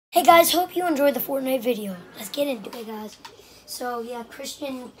Hey guys, hope you enjoyed the Fortnite video. Let's get into it, guys. So yeah,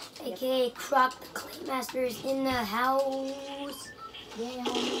 Christian, aka Croc the Clay Master, is in the house. Yeah,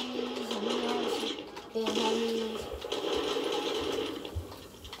 homies. Yeah, homies.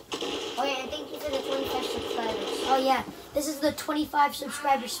 Oh yeah, and thank you for the 25 subscribers. Oh yeah, this is the 25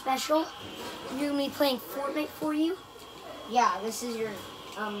 subscriber special. You're gonna be playing Fortnite for you. Yeah, this is your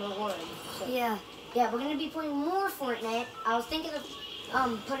reward. So, Yeah. Yeah, we're gonna be playing more Fortnite. I was thinking of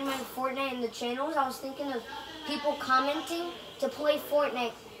putting my Fortnite in the channels. I was thinking of people commenting to play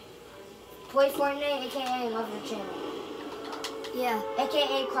Fortnite. Play Fortnite, aka love your channel. Yeah.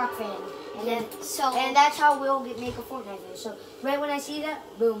 AKA Croc fan. And that's how we'll make a Fortnite video. So right when I see that,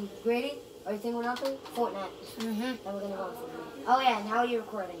 boom, Grady, are you thinking we're not playing Fortnite? Mm-hmm. And we're gonna go on Fortnite. Oh yeah, and how are you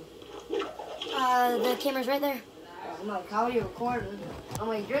recording? The camera's right there. I'm like, how are you recording? I'm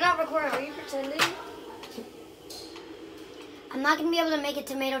like, you're not recording, are you pretending? I'm not gonna be able to make it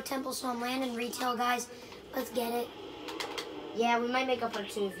Tomato Temple, so I'm landing retail, guys. Let's get it. Yeah, we might make a part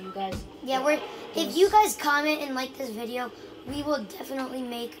 2 if you guys. Yeah, if you guys comment and like this video, we will definitely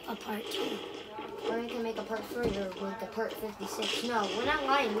make a part 2. Or we can make a part 3 or like a part 56. No, we're not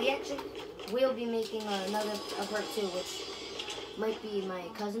lying. We actually will be making a part 2, which might be my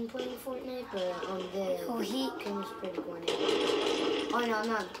cousin playing Fortnite, but he camera's pretty corny. Oh no, I'm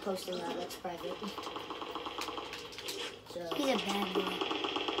not posting that. That's private. So. He's a bad boy.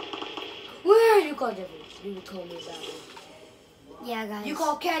 Where you call Jeffrey? You would call me a bad boy. Yeah, guys. You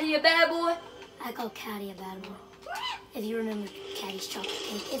call Caddy a bad boy? I call Caddy a bad boy. If you remember Caddy's chocolate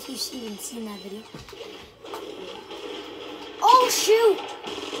cake, if you've even seen that video. Oh shoot!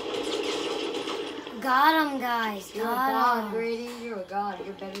 Got him, guys. You're a god, Grady. You're a god.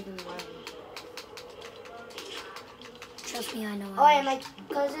 You're better than Ryan. Trust me, I know. Oh, and my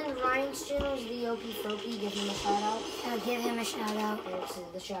cousin Ryan's channel is the OP Froky. Give him a shout out. Give him a shout out. And it's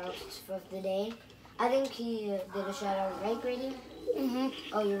the shout outs of the day. I think he did a shout out, right, Grady? Mm-hmm.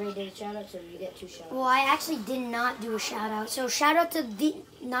 Oh, you already did a shout out, so you get 2 shout outs. Well, I actually did not do a shout out. So shout out to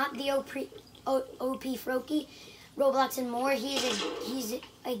not the OP Froky, Roblox and more. He's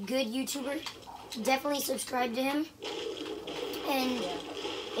a good YouTuber. Definitely subscribe to him. And yeah.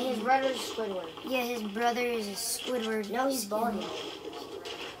 And his brother's Squidward. Yeah, his brother is a Squidward. No, he's Baldy.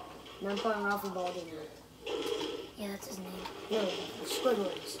 No, I'm calling Ralphie Baldy now. Yeah, that's his name. No,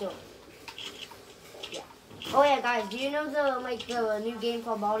 Squidward still. Yeah. Oh yeah, guys, do you know the new game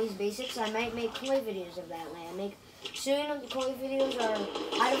called Baldi's Basics? I might make clay videos of that. Soon the clay videos are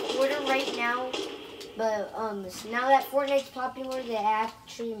out of order right now. But now that Fortnite's popular, the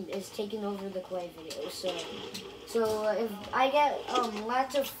actually is taking over the clay videos. So if I get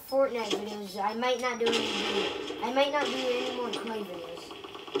lots of Fortnite videos, I might not do any more clay videos.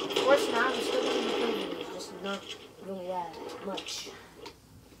 Of course not. I'm still gonna do clay videos, just not really that much,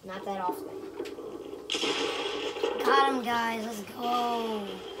 not that often. Got him, guys. Let's go.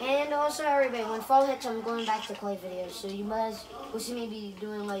 And also, everybody, when fall hits, I'm going back to clay videos. So you will see me be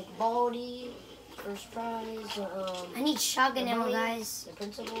doing like Baldy. First prize, I need shotgun ammo, guys. The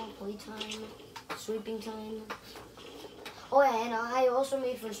principal, playtime, sweeping time. Oh yeah, and I also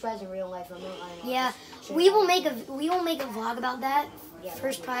made first prize in real life. I'm not lying. Yeah, we will make a vlog about that. Yeah,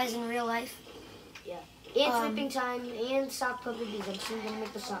 first prize in real life. Yeah, and sweeping time and sock puppet bees. I'm soon gonna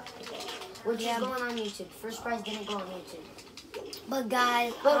make the sock puppet, which is going on YouTube. First prize didn't go on YouTube. But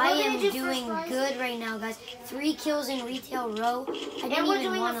guys, I am doing good right now, guys. 3 kills in retail row. And we're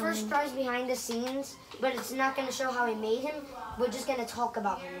doing the first prize behind the scenes, but it's not going to show how I made him. We're just going to talk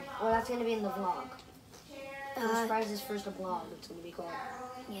about him. Well, that's going to be in the vlog. First prize is first a vlog. It's going to be called.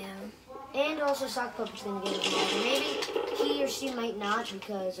 Yeah. And also Sock Puppet's going to get a vlog. Maybe he or she might not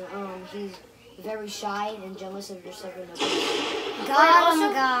because he's very shy and jealous of your seven numbers. Got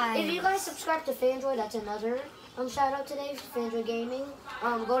him, guys. If you guys subscribe to Fanjoy, that's another shout out today, Fanjoy Gaming.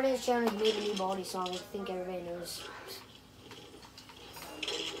 Go to his channel. He made a new Baldy song. I think everybody knows.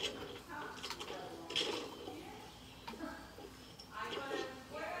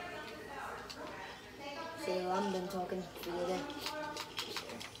 So I'm done talking for the day.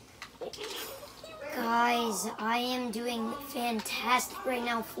 Guys, I am doing fantastic right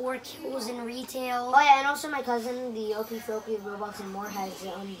now. 4 kills in retail. Oh yeah, and also my cousin, the OP Froky of Roblox and more, has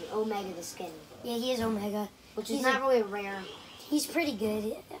Omega the skin. Yeah, he is Omega. Which is not really rare. He's pretty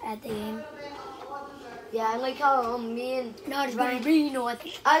good at the game. Yeah, I like how me and Ryan.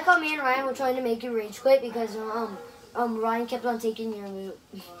 I like how me and Ryan were trying to make you rage quit because Ryan kept on taking your loot.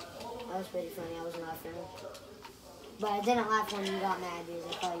 That was pretty funny. I was laughing. But I didn't laugh when you got mad because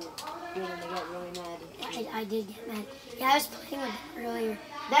I thought you were going to get really mad. I did get mad. Yeah, I was playing with them earlier.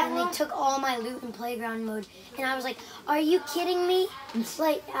 That and they took all my loot in playground mode. And I was like, are you kidding me? It's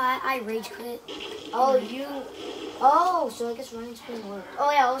like, I rage quit. Oh, so I guess Ryan's playing work.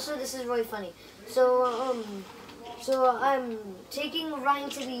 Oh yeah, also this is really funny. So I'm taking Ryan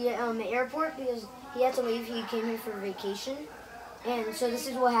to the airport because he had to leave. He came here for vacation. And so this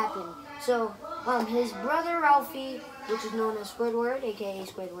is what happened. So his brother Ralphie, which is known as Squidward, aka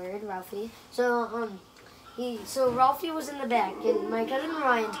Squidward, Ralphie. So Ralphie was in the back, and my cousin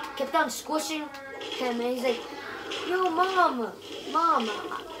Ryan kept on squishing him, and he's like, "Yo, mom,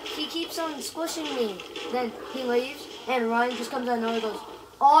 he keeps on squishing me." Then he leaves, and Ryan just comes out and goes,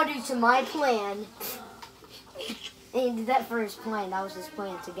 "All due to my plan." And he did that for his plan. That was his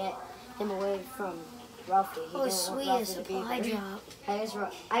plan, to get him away from Ralphie. He didn't want Ralphie to be supply here.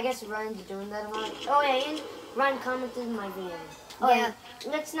 drop. I guess Ryan's doing that a lot. Oh yeah, and Ryan commented in my video. Oh, yeah.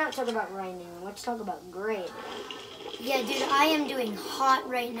 Let's not talk about Ryan anymore. Let's talk about Grady. Yeah, dude, I am doing hot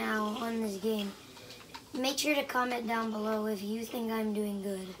right now on this game. Make sure to comment down below if you think I'm doing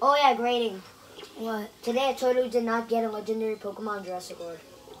good. Oh yeah, Grady. What? Today I totally did not get a legendary Pokemon in Jurassic World.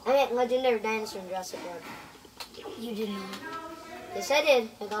 I meant legendary dinosaur in Jurassic World. You did not. Yes, I did.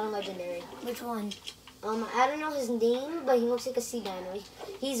 I got a legendary. Which one? I don't know his name, but he looks like a sea dino.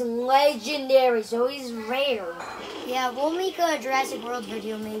 He's legendary, so he's rare. Yeah, we'll make a Jurassic World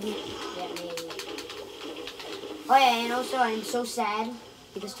video maybe. Yeah, maybe. Oh yeah, and also I'm so sad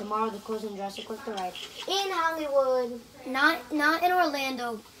because tomorrow they're closing Jurassic World the ride in Hollywood. Not in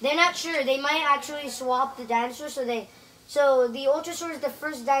Orlando. They're not sure. They might actually swap the dinosaurs. So the Ultrasaur is the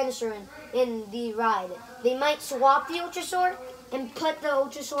first dinosaur in the ride. They might swap the Ultrasaur and put the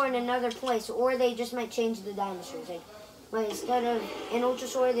Ultrasaur in another place, or they just might change the dinosaurs. Like instead of an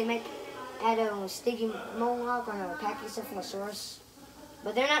Ultrasaur, they might add a sticky mohawk or a Pachycephalosaurus.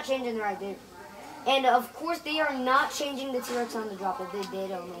 But they're not changing the ride. And of course, they are not changing the T-Rex on the drop. If they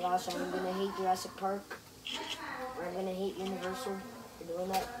did, oh my gosh, I'm gonna hate Jurassic Park. Or I'm gonna hate Universal for doing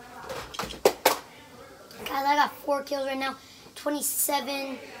that. Guys, I got 4 kills right now.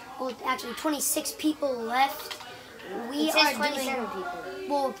 27, well, actually 26 people left. We it says 27 people.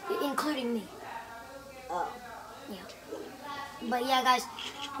 Well, including me. Oh. Yeah. But yeah, guys,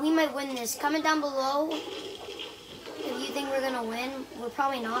 we might win this. Comment down below if you think we're gonna win. We're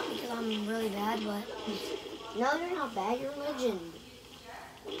probably not because I'm really bad, but. No, you're not bad. You're a legend.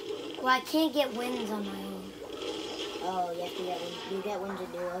 Well, I can't get wins on my own. Oh, you have to get wins. You get wins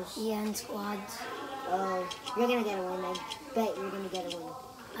in duos. Yeah, in squads. Oh, you're gonna get a win. I bet you're gonna get a win.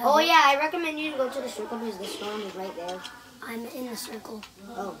 Oh yeah, I recommend you to go to the circle because the storm is right there. I'm in the circle.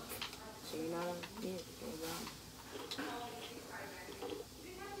 Oh, so you're not on. Yeah,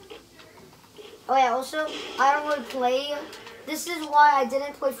 oh yeah, also, I don't really play. This is why I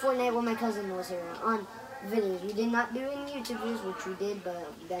didn't play Fortnite when my cousin was here on videos. We did not do any YouTube videos, which we did,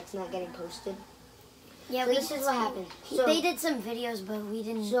 but that's not getting posted. Yeah, so this is what happened. So, they did some videos, but we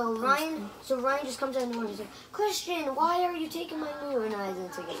didn't. So Ryan just comes out in the morning. He's like, "Christian, why are you taking my loot?" And I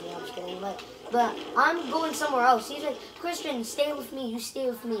didn't take his loot. I'm just kidding. But I'm going somewhere else. He's like, "Christian, stay with me. You stay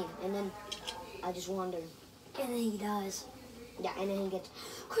with me." And then I just wander. And then he does. Yeah, and then he gets,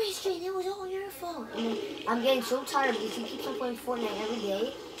 "Christian, it was all your fault." And then I'm getting so tired because he keeps on playing Fortnite every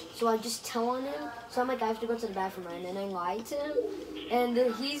day. So I just tell on him. So I'm like, I have to go to the bathroom, right? And then I lie to him. And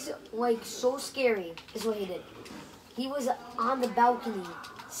he's like so scary, is what he did. He was on the balcony,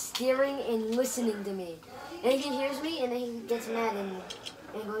 staring and listening to me. And he hears me, and then he gets mad and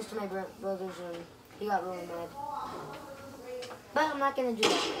goes to my brother's room. He got really mad. But I'm not going to do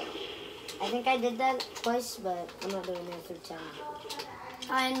that. I think I did that twice, but I'm not doing that a third time.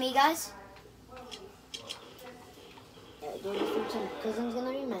 And me, guys? Yeah, do it a third time. Cousin's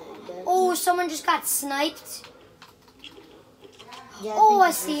going to be mad. Oh, someone just got sniped. Yeah, I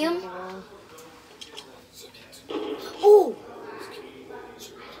see him. Oh!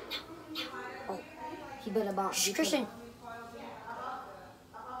 Oh, he better bounce. Christian.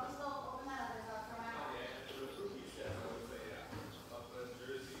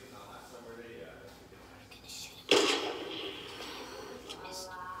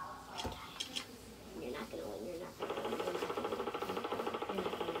 You're not gonna win.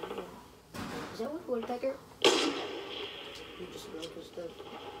 Is that what woodpecker? You just broke his stuff.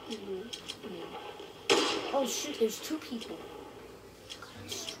 Oh shoot, there's 2 people.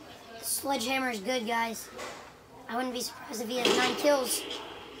 Sledgehammer is good, guys. I wouldn't be surprised if he has 9 kills.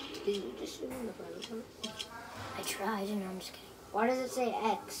 Did you just shoot in the private part? I tried, and I'm just kidding. Why does it say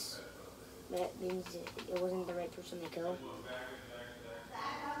X? That means it wasn't the right person to kill.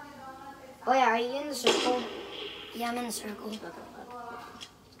 Oh yeah, are you in the circle? Yeah, I'm in the circle. Okay.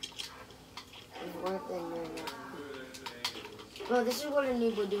 There's one thing you're not. Well, this is what a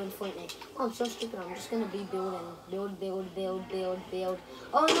noob would do in Fortnite. Oh, I'm so stupid. I'm just gonna be building. Build.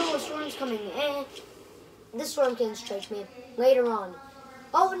 Oh no, a storm's coming. This storm can strike me later on.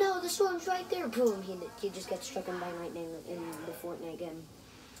 Oh no, the storm's right there. Boom, he just gets struck by lightning in the Fortnite game.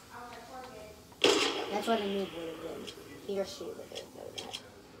 That's what a noob would have done. He or she would have done that.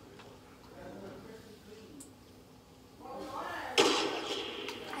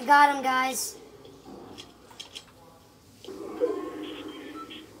 I got him, guys.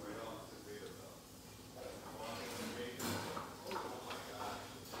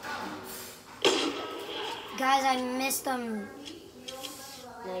 Guys, I missed them.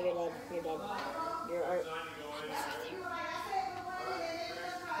 No, you're dead. You're dead. You're art.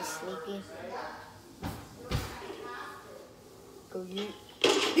 He's sneaky. Go yeet.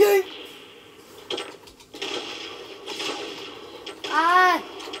 Yeet! Ah!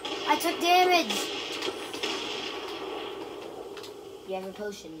 I took damage. You have a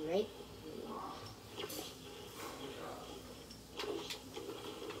potion, right?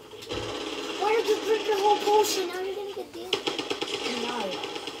 Why did you drink your whole potion? How are you gonna get damage?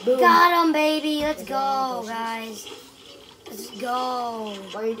 No. Got him, baby. Let's go, guys. Let's go.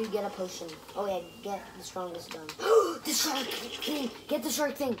 Why did you get a potion? Oh yeah, get the strongest gun. The shark thing! Get the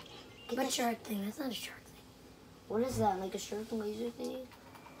shark thing! What shark thing? That's not a shark thing. What is that? Like a shark laser thingy?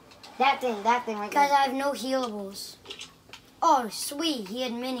 That thing right Guys, there. I have no healables. Oh, sweet. He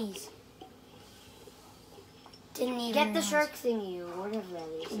had minis. Didn't even Get the realize. shark thingy, or whatever that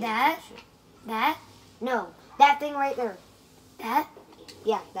is. That? No, that thing right there. That?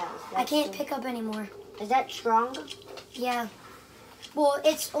 Yeah, that. I can't pick up anymore. Is that strong? Yeah. Well,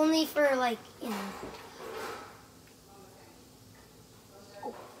 it's only for, like, you know.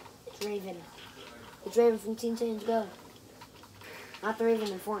 It's Raven. It's Raven from Teen Titans Go. Not the Raven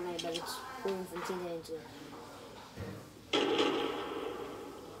in Fortnite, but it's Raven from Teen Titans Go.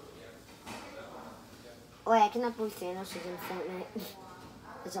 Oh yeah, I cannot believe Thanos is in Fortnite.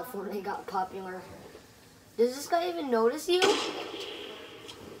 That's how Fortnite got popular. Does this guy even notice you?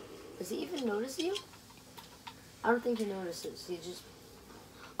 Does he even notice you? I don't think he notices. He just...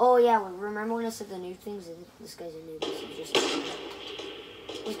 Oh yeah, remember when I said the noob things? This guy's a noob. He's just...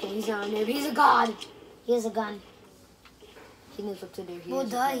 Okay, he's not a noob. He's a god. He has a gun. He knows what to do. Well,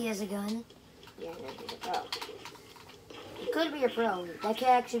 duh, he has a gun. Yeah, I know he's a pro. He could be a pro. That could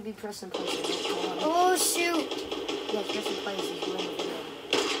actually be press and play. Oh, shoot. Yeah, press and play. He's doing it.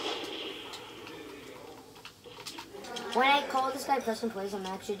 When I call this guy Preston Plays, I'm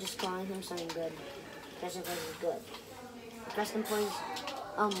actually just calling him something good. Preston Plays is good. Preston Plays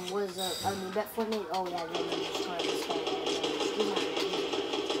was a new bet Fortnite. Oh yeah, then I'm just calling this guy.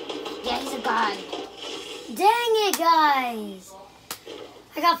 Yeah, he's a god. Dang it, guys.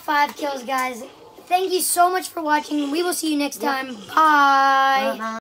 I got 5 kills, guys. Thank you so much for watching. We will see you next time. Bye.